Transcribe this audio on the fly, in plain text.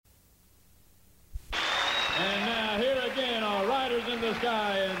the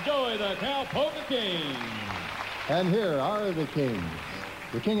sky, enjoy the Cowpoke King. And here are the kings.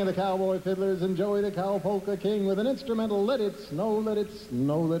 The king of the cowboy fiddlers, enjoy the Cowpoke King with an instrumental Let It Snow, Let It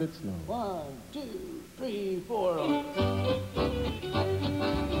Snow, Let It Snow. 1, 2, 3, 4.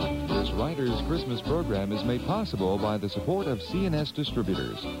 This Writers' Christmas program is made possible by the support of C&S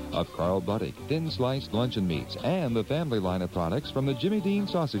Distributors, of Carl Buddick, thin-sliced luncheon meats, and the family line of products from the Jimmy Dean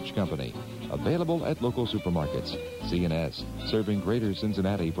Sausage Company. Available at local supermarkets. C&S, serving Greater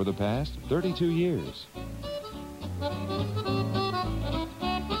Cincinnati for the past 32 years.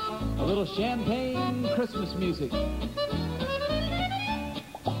 A little champagne Christmas music.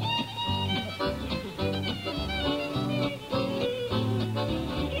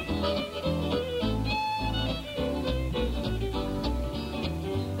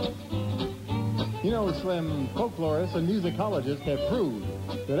 You know, Slim, folklorists and musicologists have proved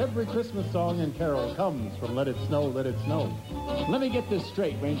that every Christmas song and carol comes from Let It Snow, Let It Snow. Let me get this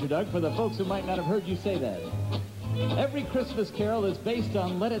straight, Ranger Doug, for the folks who might not have heard you say that. Every Christmas carol is based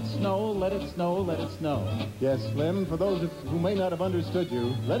on Let It Snow, Let It Snow, Let It Snow. Yes, Slim, for those who may not have understood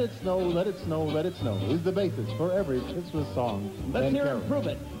you, Let It Snow, Let It Snow, Let It Snow is the basis for every Christmas song Let's and hear carol. him prove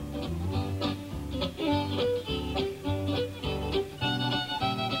it.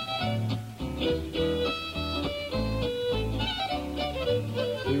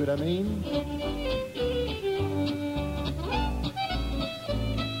 See what I mean?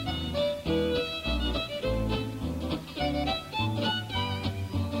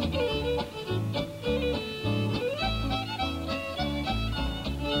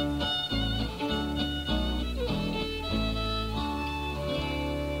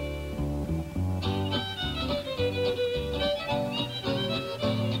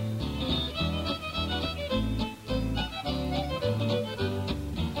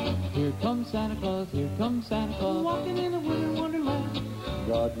 Santa Claus, here comes Santa Claus, walking in a winter wonderland.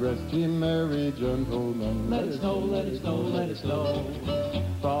 God rest ye merry gentlemen. Let it snow, let it snow, let it snow.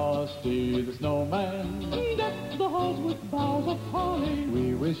 Frosty the snowman decked the halls with boughs of holly.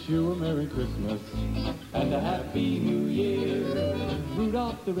 We wish you a Merry Christmas and a Happy New Year.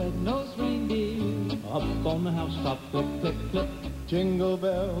 Rudolph the red-nosed reindeer, up on the housetop, clip, clip, clip. Jingle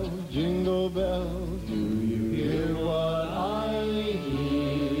bells, do you hear what I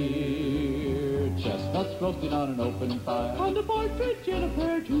hear? Chestnuts roasting on an open fire, and a partridge in a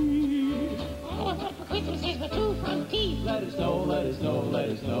pear tree. All what for Christmas is the two front teeth. Let it snow, let it snow, let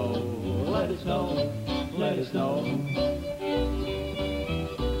it snow, let it snow, let it snow.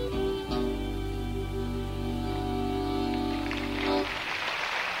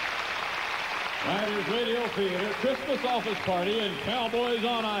 Writers Radio Theater Christmas Office Party and Cowboys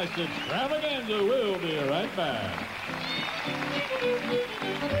on Ice Extravaganza. We'll be right back.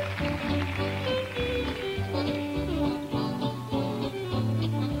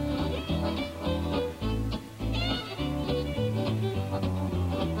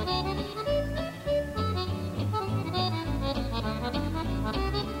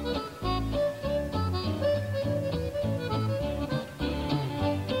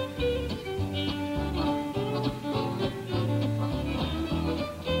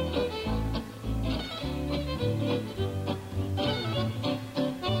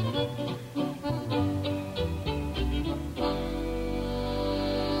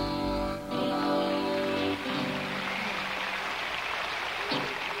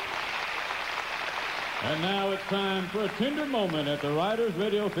 And now it's time for a tender moment at the Writers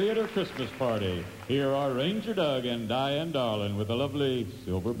Radio Theater Christmas Party. Here are Ranger Doug and Diane Darling with the lovely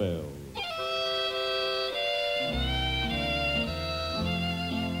Silver Bells.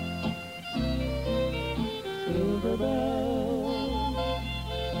 Silver bells,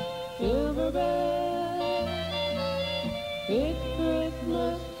 silver bells, it's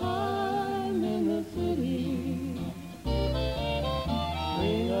Christmas time in the city.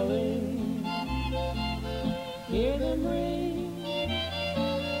 Ring-a-ling, hear them ring.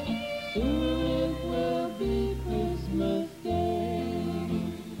 Soon it will be Christmas Day.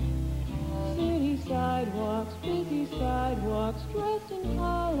 City sidewalks, busy sidewalks, dressed in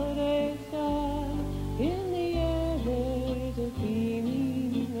holiday style. In the air there's a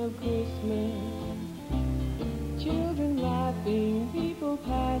feeling of Christmas. Children laughing, people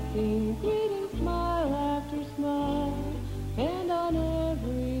passing, greeting smile after smile. And on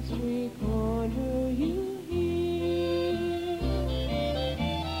every street corner you hear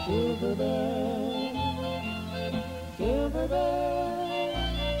silver bells, silver bells.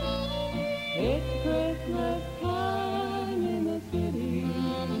 It's Christmas time in the city.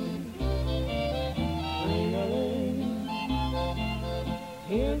 Ring-a-ling,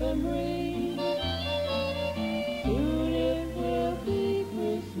 hear them ring. Soon it will be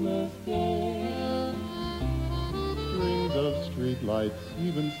Christmas Day. Strings of street lights,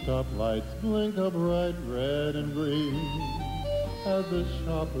 even stoplights, blink a bright red and green as the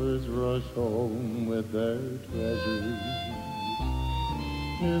shoppers rush home with their treasures.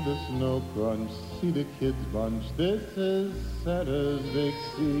 Hear the snow crunch, see the kids bunch. This is Santa's big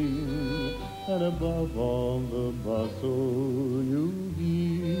scene, and above all the bustle you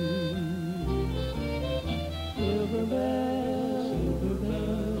hear. Silver bells, silver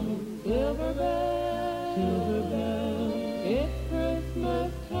bells, silver bells, silver bells. It's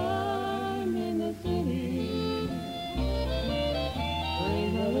Christmas time in the city.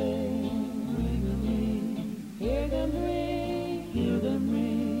 Ring-a-ling, ring-a-ling, hear them ring, hear them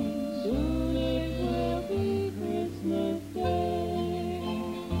ring. Soon it will be Christmas Day.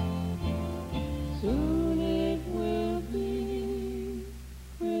 Soon it will be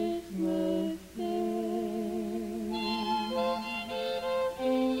Christmas Day.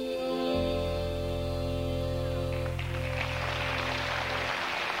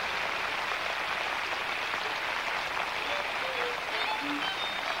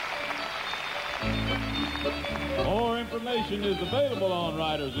 More information is available on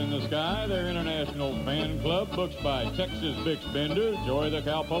Riders in the Sky, their international fan club, books by Texas Bix Bender, Joy the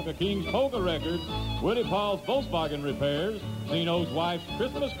Cowpoke King's Polka Records, Woody Paul's Volkswagen Repairs, Zeno's Wife's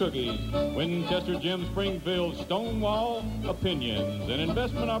Christmas Cookies, Winchester Jim Springfield's Stonewall, Opinions, and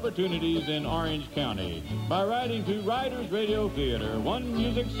investment opportunities in Orange County by writing to Riders Radio Theater, 1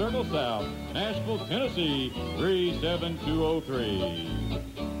 Music Circle South, Nashville, Tennessee, 37203.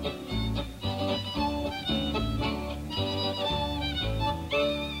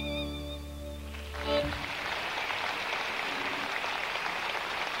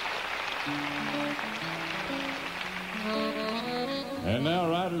 And now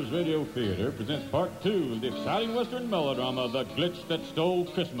Riders Radio Theater presents Part 2 of the exciting Western melodrama, The Glitch That Stole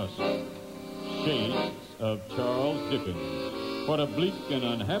Christmas. Shades of Charles Dickens. What a bleak and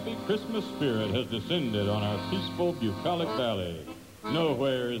unhappy Christmas spirit has descended on our peaceful bucolic valley.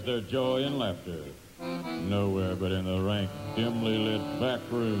 Nowhere is there joy and laughter. Nowhere but in the rank, dimly lit back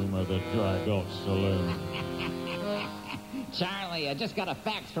room of the Dry Gulch Saloon. Charlie, I just got a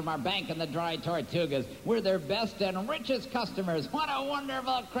fax from our bank in the Dry Tortugas. We're their best and richest customers. What a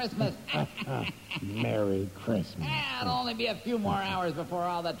wonderful Christmas. Merry Christmas. It'll only be a few more hours before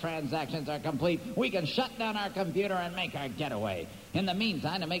all the transactions are complete. We can shut down our computer and make our getaway. In the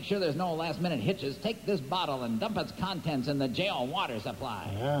meantime, to make sure there's no last-minute hitches, take this bottle and dump its contents in the jail water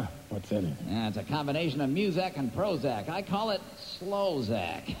supply. Yeah? What's in it? Yeah, it's a combination of Muzak and Prozac. I call it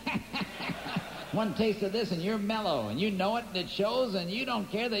Slowzac. One taste of this and you're mellow, and you know it, and it shows, and you don't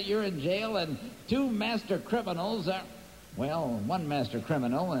care that you're in jail, and 2 master criminals are... Well, 1 master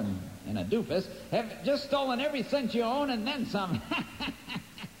criminal and a doofus have just stolen every cent you own and then some.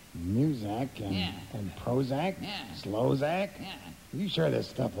 Muzak and Prozac? Yeah. Slowzac? Yeah. You sure this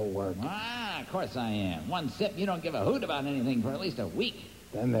stuff will work? Of course I am. 1 sip, you don't give a hoot about anything for at least a week.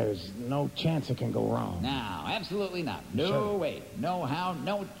 Then there's no chance it can go wrong. No, absolutely not. No Sure. way. No how,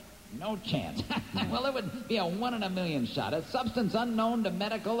 no chance. Well, it would be a 1 in a million shot. A substance unknown to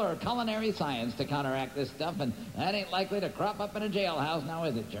medical or culinary science to counteract this stuff, and that ain't likely to crop up in a jailhouse now,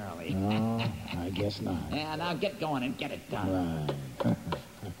 is it, Charlie? No, I guess not. Yeah, now get going and get it done.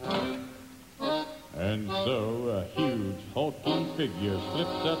 Right. And so a huge, hulking figure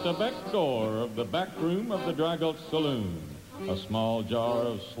slips at the back door of the back room of the Dry Gulch Saloon, a small jar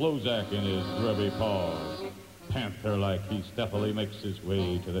of Slowzac in his grubby paws. Panther-like, he stealthily makes his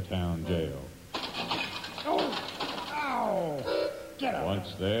way to the town jail. Oh! Ow! Get up!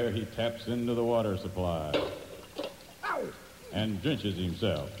 Once there, he taps into the water supply Ow! and drenches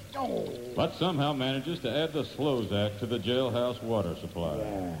himself, Oh! but somehow manages to add the Slowzac to the jailhouse water supply.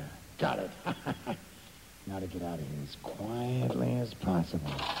 Yeah, got it. Now to get out of here as quietly as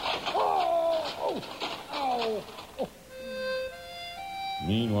possible. Oh! Oh! Oh!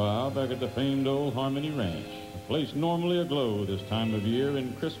 Meanwhile, back at the famed old Harmony Ranch, a place normally aglow this time of year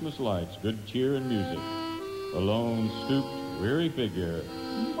in Christmas lights, good cheer, and music, a lone, stooped, weary figure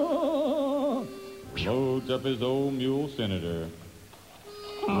loads up his old mule Senator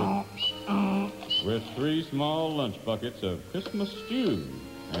with 3 small lunch buckets of Christmas stew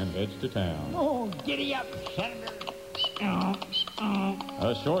and heads to town. Oh, giddy up, Senator.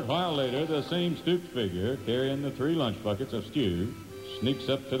 A short while later, the same stooped figure, carrying the 3 lunch buckets of stew, sneaks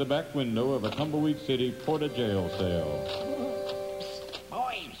up to the back window of a Tumbleweed City Porta jail cell.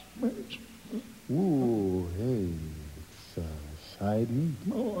 Boys. Ooh, hey, it's Sidney.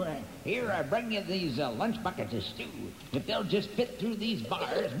 Oh, here, I bring you these lunch buckets of stew. If they'll just fit through these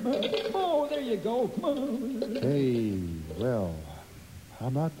bars. Oh, there you go. Hey, well, How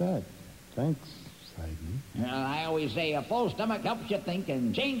about that? Thanks, Side Meat. Well, I always say a full stomach helps you think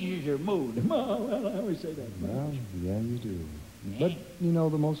and changes your mood. Well, I always say that. Well, yeah, you do. But, you know,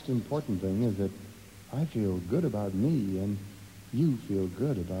 the most important thing is that I feel good about me and you feel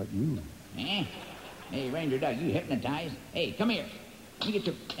good about you. Eh? Hey, Ranger Doug, you hypnotized? Hey, come here. Let me get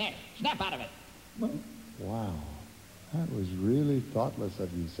your... There, snap out of it. Wow. That was really thoughtless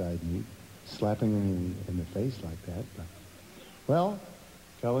of you, Side Meat, slapping me in the face like that. But, well,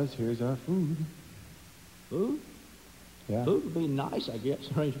 fellas, here's our food. Food? Yeah. Food would be nice, I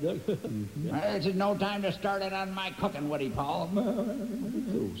guess, Ranger Doug. This is no time to start it on my cooking, Woody Paul.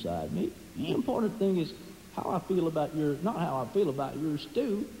 Cool, Side Meat. The important thing is how I feel about your... Not how I feel about your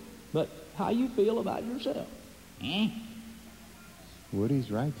stew, but how you feel about yourself. Eh? Woody's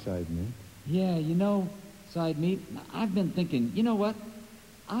right, Side Meat. Yeah, you know, Side Meat, I've been thinking, you know what?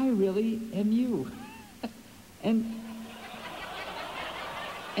 I really am you. and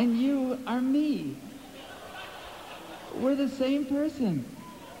you are me. We're the same person.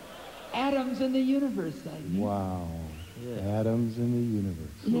 Atoms in the universe, Side Meat. Wow. Yeah. Atoms in the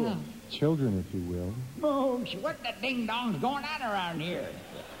universe. Yeah. Children, if you will. Moosh, what the ding-dong's going on around here?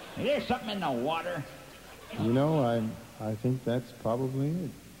 Is there something in the water? You know, I think that's probably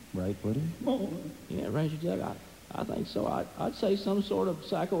it. Right, Woody? Yeah, Ranger Doug, I think so. I'd say some sort of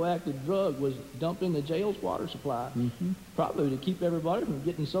psychoactive drug was dumped in the jail's water supply. Mm-hmm. Probably to keep everybody from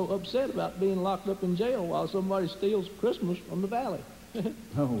getting so upset about being locked up in jail while somebody steals Christmas from the valley.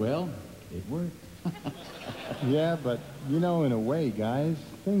 Oh, well, it worked. Yeah, but, you know, in a way, guys,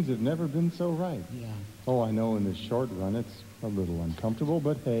 things have never been so right. Yeah. Oh, I know in the short run it's a little uncomfortable,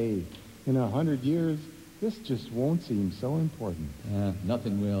 but hey, in 100 years, this just won't seem so important. Yeah,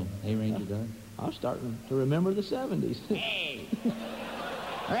 nothing will. Hey, Ranger Doug? I'm starting to remember the 70s. Hey!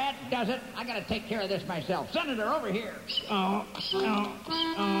 That does it. I gotta take care of this myself. Senator, over here. A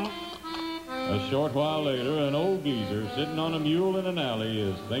short while later, an old geezer sitting on a mule in an alley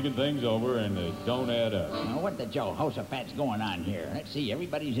is thinking things over, and it don't add up. Now, what the Jehoshaphat's going on here? Let's see,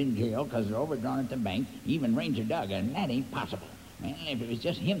 everybody's in jail because they're overdrawn at the bank, even Ranger Doug, and that ain't possible. Well, if it was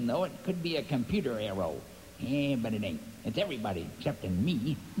just him, though, it could be a computer error. Yeah, but it ain't. It's everybody except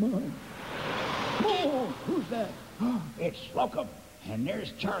me. Oh, who's that? It's Slocum. And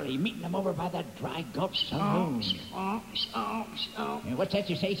there's Charlie meeting him over by that Dry Gulch Saloon. And what's that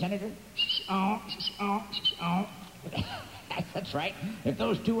you say, Senator? That's right. If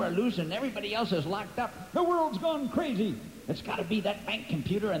those two are loose and everybody else is locked up, the world's gone crazy. It's got to be that bank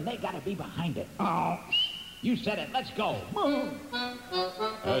computer, and they got to be behind it. You said it. Let's go.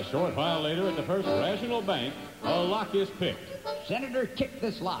 A short while later, at the First Rational Bank, a lock is picked. Senator, kick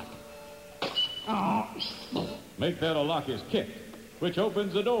this lock. Make that a lock is kicked, which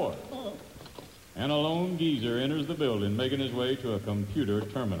opens the door. And a lone geezer enters the building, making his way to a computer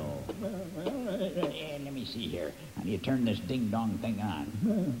terminal. Let me see here. How do you turn this ding-dong thing on?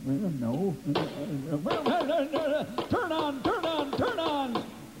 No. Turn on.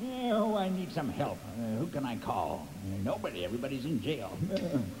 Oh, I need some help. Who can I call? Nobody. Everybody's in jail.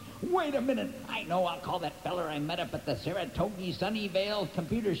 Wait a minute. I know. I'll call that feller I met up at the Saratoga Sunnyvale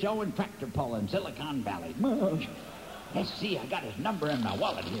Computer Show and Tractor Pull in Silicon Valley. Let's see. I got his number in my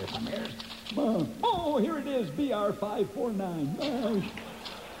wallet here somewhere. Oh, here it is, BR 549.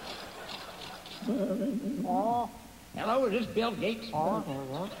 Hello, is this Bill Gates?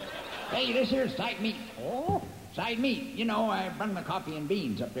 Hey, this here's Side Meat. Side Meat. You know, I run the coffee and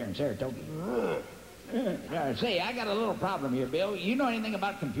beans up there in Saratoga. Say, I got a little problem here, Bill. You know anything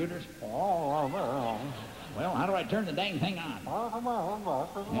about computers? Well, how do I turn the dang thing on?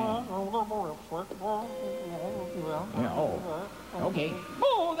 Okay.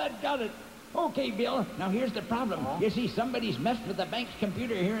 Oh, that got it. Okay, Bill. Now, here's the problem. You see, somebody's messed with the bank's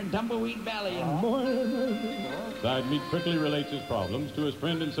computer here in Tumbleweed Valley, and... Side Meat quickly relates his problems to his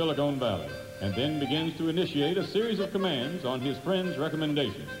friend in Silicon Valley, and then begins to initiate a series of commands on his friend's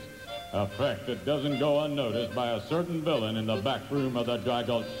recommendations. A fact that doesn't go unnoticed by a certain villain in the back room of the Dry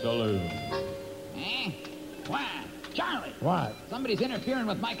Gulch Saloon. Why, Charlie. What? Somebody's interfering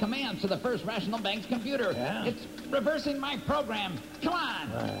with my commands to the First Rational Bank's computer. Yeah? It's reversing my program. Come on.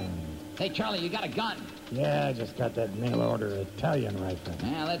 Hey, Charlie, you got a gun? Yeah, I just got that mail-order Italian rifle.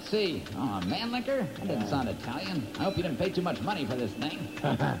 Yeah, let's see. Oh, Mannlicher? That didn't sound Italian. I hope you didn't pay too much money for this thing.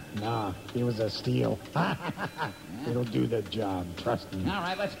 No, it was a steal. It'll do the job, trust me. All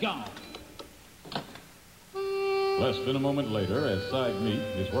right, let's go. Less than a moment later, as Side Meat,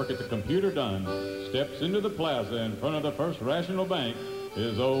 his work at the computer done, steps into the plaza in front of the First Rational Bank,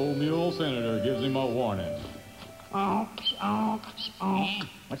 his old mule senator gives him a warning. What's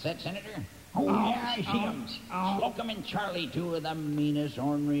that, Senator? Oh, yeah, I see 'em. Slocum and Charlie, two of the meanest,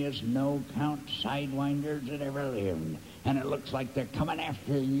 orneriest, no-count sidewinders that ever lived. And it looks like they're coming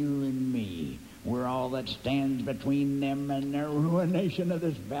after you and me. We're all that stands between them and the ruination of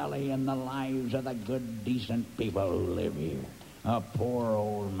this valley and the lives of the good, decent people who live here. A poor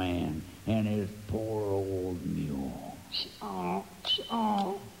old man and his poor old mule.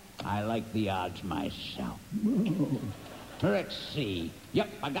 I like the odds myself. Let's see. Yep,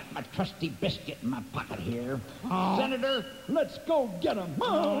 I got my trusty biscuit in my pocket here. Senator, let's go get him.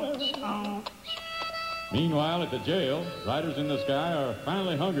 Meanwhile, at the jail, riders in the sky are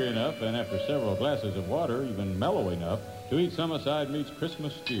finally hungry enough, and after several glasses of water, even mellow enough, to eat some of Side Meat's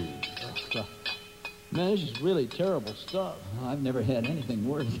Christmas stew. Man, this is really terrible stuff. Oh, I've never had anything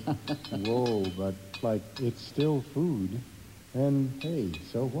worse. Whoa, but, like, it's still food. And, hey,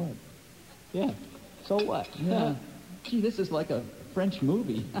 so what? Yeah, so what? Yeah. Gee, this is like a French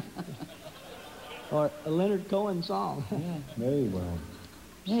movie. Or a Leonard Cohen song. Hey, well,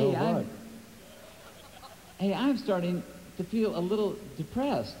 Hey, so what? I'm starting to feel a little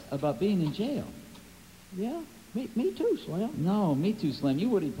depressed about being in jail. Yeah, me too, Slim. No, me too, Slim. You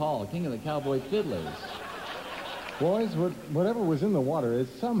Woody Paul, king of the cowboy fiddlers. Boys, whatever was in the water has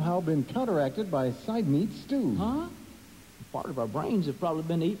somehow been counteracted by Side Meat stew. Huh? Part of our brains have probably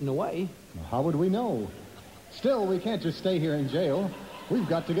been eaten away. How would we know? Still, we can't just stay here in jail. We've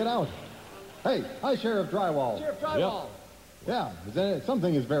got to get out. Hey, hi, Sheriff Drywall. Sheriff Drywall. Yeah,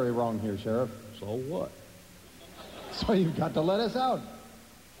 something is very wrong here, Sheriff. So what? So you've got to let us out.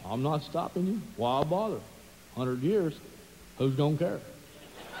 I'm not stopping you. Why bother? 100 years. Who's gonna care?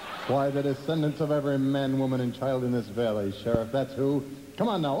 Why, the descendants of every man, woman, and child in this valley, Sheriff. That's who. Come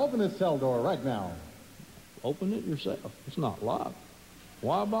on now, open this cell door right now. Open it yourself. It's not locked.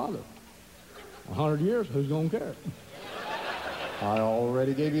 Why bother? 100 years, who's gonna care? I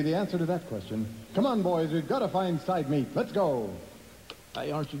already gave you the answer to that question. Come on, boys, we've got to find Side Meat. Let's go.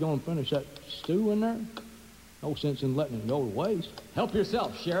 Hey, aren't you gonna finish that stew in there? No sense in letting it go to waste. Help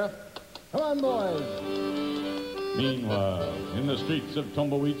yourself, Sheriff. Come on, boys. Meanwhile, in the streets of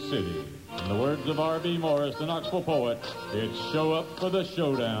Tumbleweed City, in the words of R.B. Morris, the Knoxville poet, it's show up for the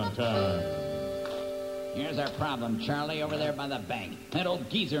showdown time. Here's our problem, Charlie, over there by the bank. That old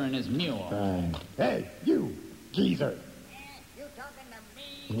geezer and his mule. Fine. Hey, you, geezer. You talking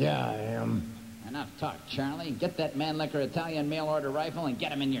to me? Yeah, I am. Enough talk, Charlie. Get that man-licker Italian mail-order rifle and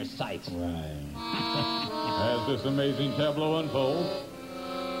get him in your sights. Right. As this amazing tableau unfolds,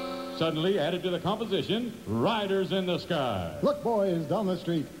 suddenly added to the composition, Riders in the Sky. Look, boys, down the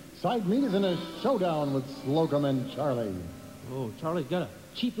street. Side Meat is in a showdown with Slocum and Charlie. Oh, Charlie's got a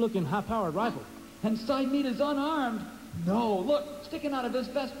cheap-looking, high-powered rifle. And Side Meat is unarmed. No, look, sticking out of his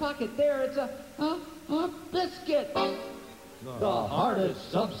vest pocket there, it's a biscuit. The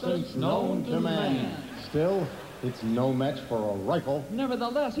hardest substance known to man. Still, it's no match for a rifle.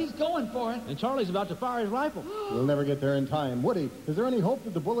 Nevertheless, he's going for it. And Charlie's about to fire his rifle. We'll never get there in time. Woody, is there any hope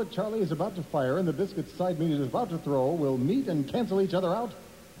that the bullet Charlie is about to fire and the biscuit Side Meat is about to throw will meet and cancel each other out?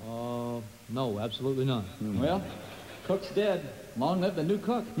 No, absolutely none. Well, Cook's dead. Long live the new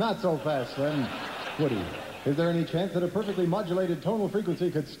cook. Not so fast, then. Woody, is there any chance that a perfectly modulated tonal frequency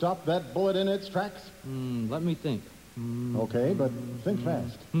could stop that bullet in its tracks? Let me think. Okay, but think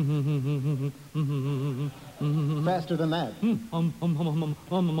fast. Faster than that.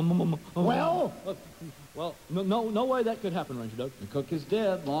 Well? Well, no way that could happen, Ranger Doug. The cook is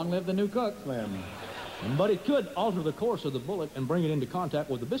dead. Long live the new cook. Slim. But it could alter the course of the bullet and bring it into contact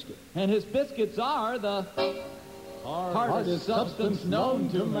with the biscuit. And his biscuits are the hardest substance known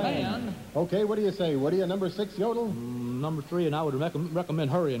to man. Okay, what do you say? Woody, a number 6 yodel? Number 3, and I would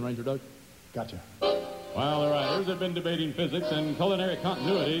recommend hurrying, Ranger Doug. Gotcha. While the riders have been debating physics and culinary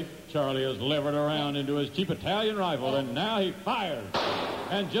continuity, Charlie has levered around into his cheap Italian rifle, and now he fires.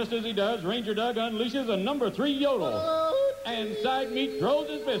 And just as he does, Ranger Doug unleashes a number 3 yodel. And Side Meat throws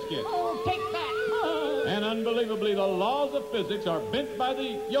his biscuit. Oh, take that. And unbelievably, the laws of physics are bent by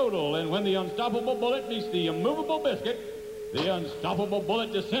the yodel, and when the unstoppable bullet meets the immovable biscuit, the unstoppable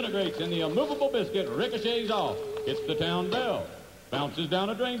bullet disintegrates, and the immovable biscuit ricochets off, hits the town bell, bounces down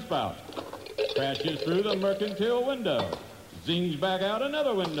a drain spout, crashes through the mercantile window, zings back out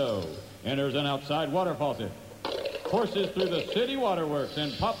another window, enters an outside water faucet, courses through the city waterworks,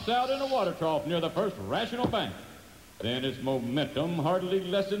 and pops out in a water trough near the First Rational Bank. Then its momentum hardly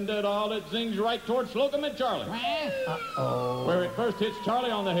lessened at all. It zings right towards Slocum and Charlie. Uh-oh. Where it first hits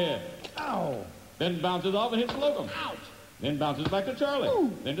Charlie on the head. Ow. Then bounces off and hits Slocum. Ouch. Then bounces back to Charlie.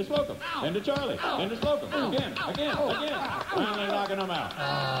 Ooh. Then to Slocum. Then to Charlie. Then to Slocum. Again. Finally knocking him out.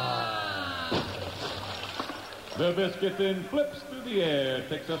 The biscuit then flips through the air,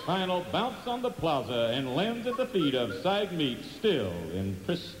 takes a final bounce on the plaza, and lands at the feet of side meat, still in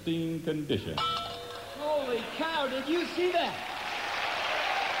pristine condition. Holy cow, did you see that?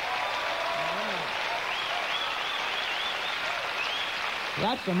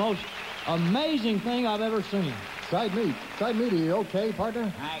 That's the most amazing thing I've ever seen. Side meat, are you okay,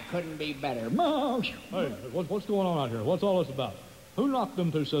 partner? I couldn't be better. Hey, what's going on out here? What's all this about? Who knocked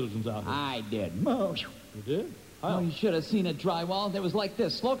them two citizens out here? I did. You did? Oh, you should have seen it, Drywall. It was like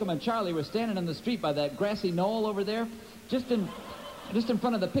this. Slocum and Charlie were standing in the street by that grassy knoll over there, just in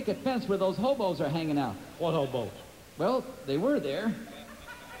front of the picket fence where those hobos are hanging out. What hobos? Well, they were there.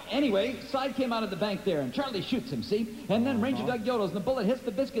 Anyway, Side came out of the bank there, and Charlie shoots him, see? And then Ranger Doug yodels, and the bullet hits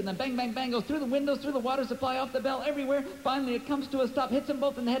the biscuit, and then bang, bang, bang, goes through the windows, through the water supply, off the bell, everywhere. Finally, it comes to a stop, hits them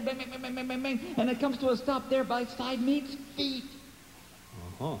both in the head, bang, bang, bang, bang, bang, bang, bang, and it comes to a stop there by Side Meat's feet.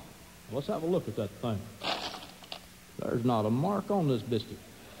 Uh-huh. Let's have a look at that thing. There's not a mark on this biscuit.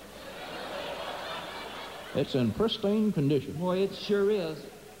 It's in pristine condition. Boy, it sure is.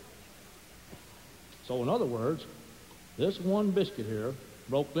 So in other words, this one biscuit here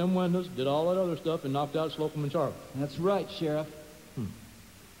broke them windows, did all that other stuff, and knocked out Slocum and Charlie. That's right, Sheriff.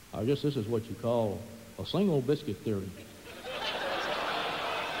 I guess this is what you call a single biscuit theory.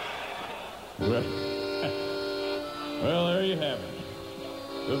 Well, there you have it.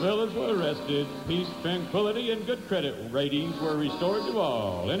 The villains were arrested, peace, tranquility, and good credit ratings were restored to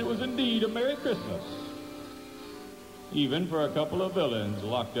all, and it was indeed a Merry Christmas. Even for a couple of villains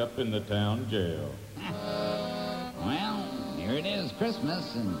locked up in the town jail. Well, here it is,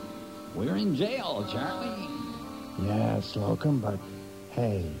 Christmas, and we're in jail, Charlie. Yeah, Slocum, but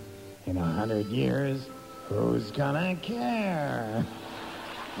hey, in 100 years, who's gonna care?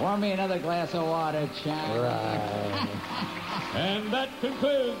 Pour me another glass of water, Charlie. Right. And that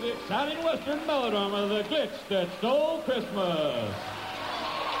concludes the exciting Western melodrama, The Glitch That Stole Christmas.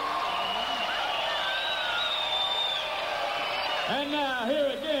 And now, here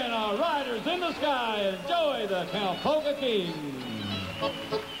again are Riders in the Sky. Enjoy the Cowpoke King.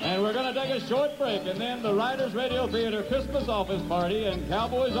 And we're going to take a short break, and then the Riders Radio Theater Christmas Office Party and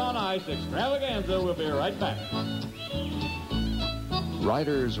Cowboys on Ice Extravaganza will be right back.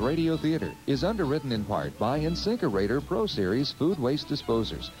 Riders Radio Theater is underwritten in part by Incinerator Pro Series Food Waste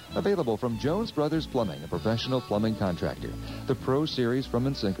Disposers, available from Jones Brothers Plumbing, a professional plumbing contractor. The Pro Series from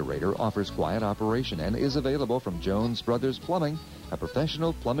Incinerator offers quiet operation and is available from Jones Brothers Plumbing, a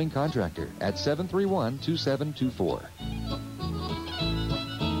professional plumbing contractor, at 731-2724.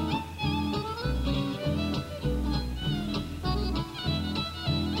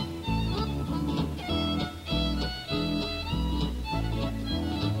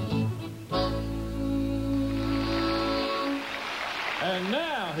 And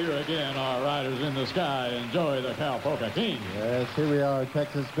now, here again are Riders in the Sky. Enjoy the Cowpoke King. Yes, here we are,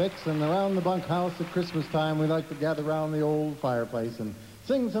 Texas Bix, and around the bunkhouse at Christmas time, we like to gather around the old fireplace and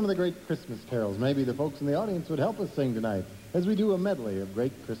sing some of the great Christmas carols. Maybe the folks in the audience would help us sing tonight as we do a medley of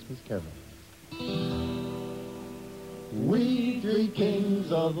great Christmas carols. We three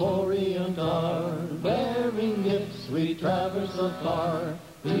kings of Orient are, bearing gifts we traverse afar,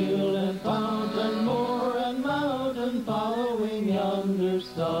 hill and fountain, moor and mountain, following yonder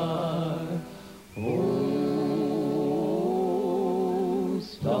star. Oh,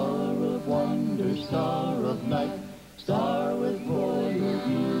 star of wonder, star of night, star with royal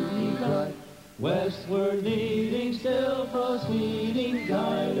beauty bright, westward leading, still proceeding,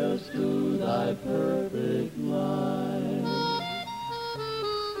 guide us through thy perfect light.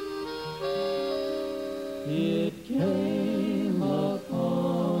 It came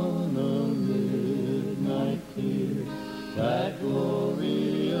upon a midnight clear, that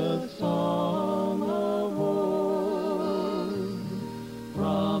glorious song of old,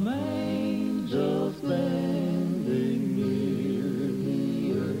 from angels bending near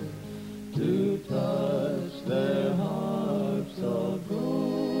the earth to touch their harps of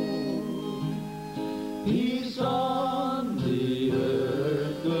gold. Peace on the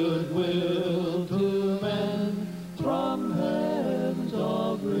earth, goodwill to men, from heaven's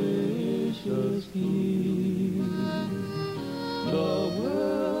all gracious King. The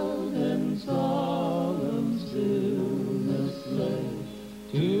world in solemn stillness lay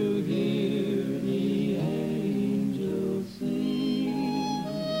to hear the angels sing.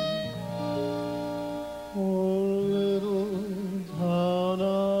 Oh, little town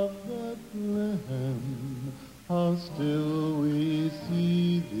of Bethlehem, how still we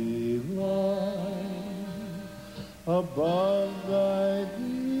see thee lie, above thy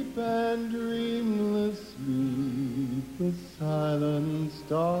deep and dreamless sleep, the silent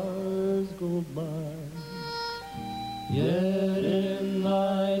stars go by. Yet in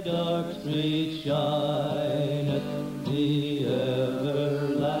thy dark street shineth the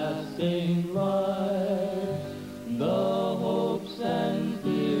everlasting light. The hopes and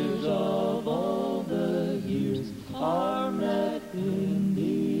fears of all the years are met in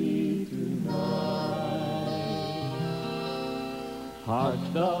thee tonight. Hark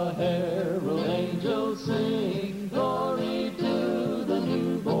the herald angels sing, glory to the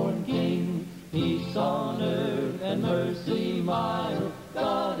newborn King. Peace on earth and mercy mild,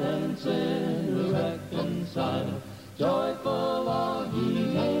 God and sinner reconciled. Joyful all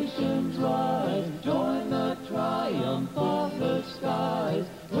ye nations rise, join the triumph of the skies.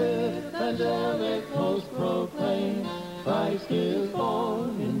 With angelic hosts proclaim, Christ is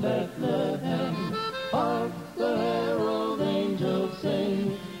born in Bethlehem. Hark the herald angels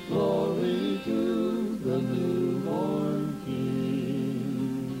sing, glory to the newborn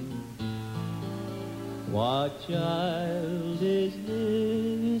King. What child is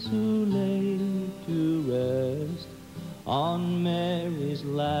this who lay to rest on Mary's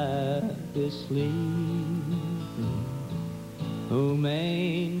lap is sleeping, whom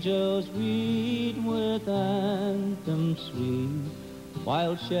angels read with anthem sweet,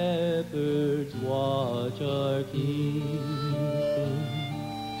 while shepherds watch are keeping?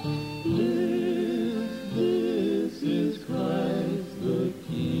 This is Christ the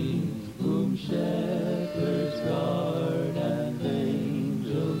King, whom shepherds guard and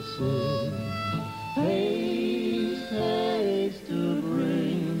angels sing. Haste, haste to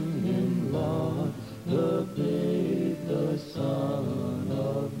bring him, Lord, the babe, the Son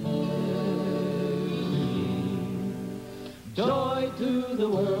of Mary. Joy to the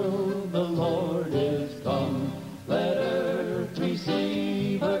world, the Lord is come. Let earth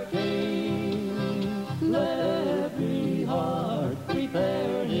receive her King. Let every heart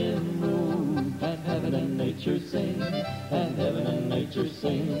prepare him room, and heaven and nature sing, and heaven and nature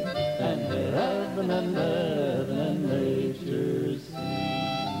sing, and heaven and nature sing.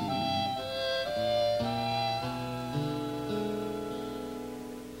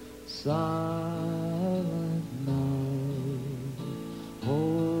 Silent night,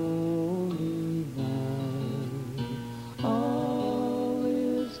 holy night, all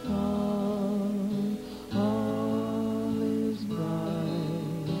is calm, all is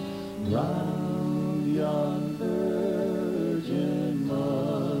bright, round yon Virgin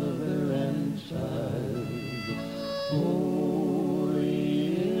Mother and Child,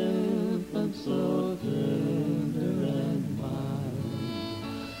 holy infant, so tender and mild.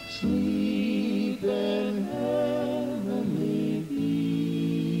 Sleep in heavenly peace.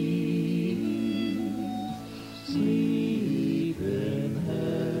 Sleep in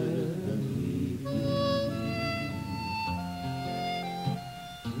heavenly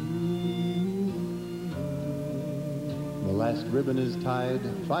The last ribbon is tied,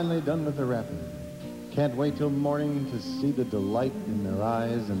 finally done with the wrapping. Can't wait till morning to see the delight in their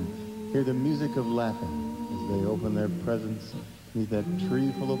eyes and hear the music of laughing as they open their presents beneath that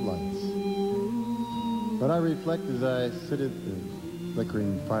tree full of lights. But I reflect as I sit at the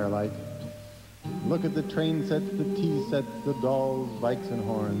flickering firelight, look at the train sets, the tea sets, the dolls, bikes, and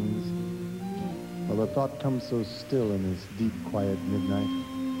horns. Well, the thought comes so still in this deep, quiet midnight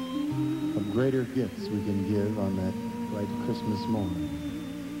of greater gifts we can give on that bright Christmas morn.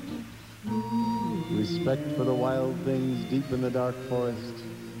 Respect for the wild things deep in the dark forest,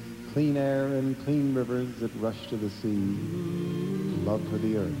 clean air and clean rivers that rush to the sea, love for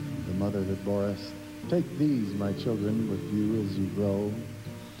the earth, the mother that bore us. Take these, my children, with you as you grow,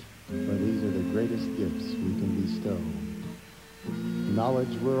 for these are the greatest gifts we can bestow.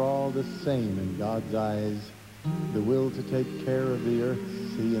 Knowledge we're all the same in God's eyes, the will to take care of the earth,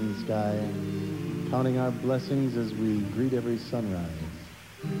 sea, and sky, counting our blessings as we greet every sunrise.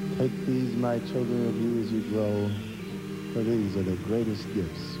 Take these, my children, with you as you grow, for these are the greatest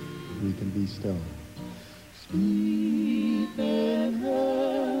gifts we can bestow. Sleep in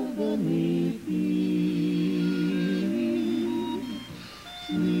heavenly peace.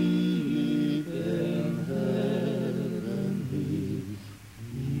 Sleep in heavenly peace.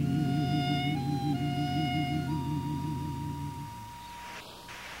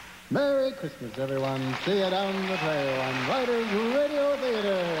 Merry Christmas, everyone. See you down the trail on Riders Radio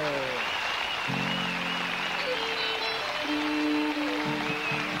Theater.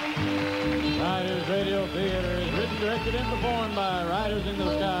 Riders Radio Theater is written, directed, and performed by Riders in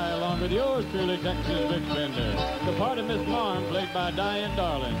the Sky, along with yours truly, Texas Big Spender. The part of Miss Marm, played by Diane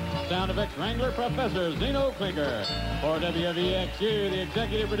Darling. Sound effects wrangler, Professor Zeno Klinker. For WVXU, the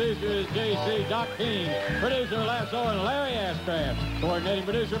executive producer is J.C. Doc King. Producer Lasso and Larry Ashcraft. Coordinating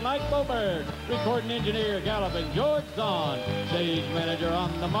producer Mike Boberg. Recording engineer Galloping George Zahn. Stage manager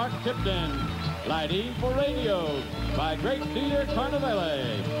on the Mark Tipton. Lighting for radio by Great Theater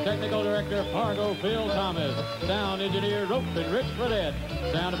Carnivale. Technical director Fargo Phil Thomas. Sound engineer Rope and Rich Fredette.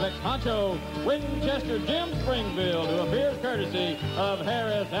 Sound effects honcho Winchester Jim Springfield, who appears courtesy of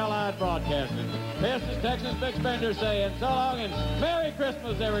Harris Allied Broadcasting. This is Texas Big Spender saying so long and Merry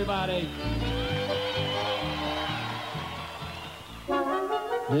Christmas, everybody.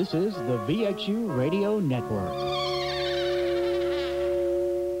 This is the VXU Radio Network.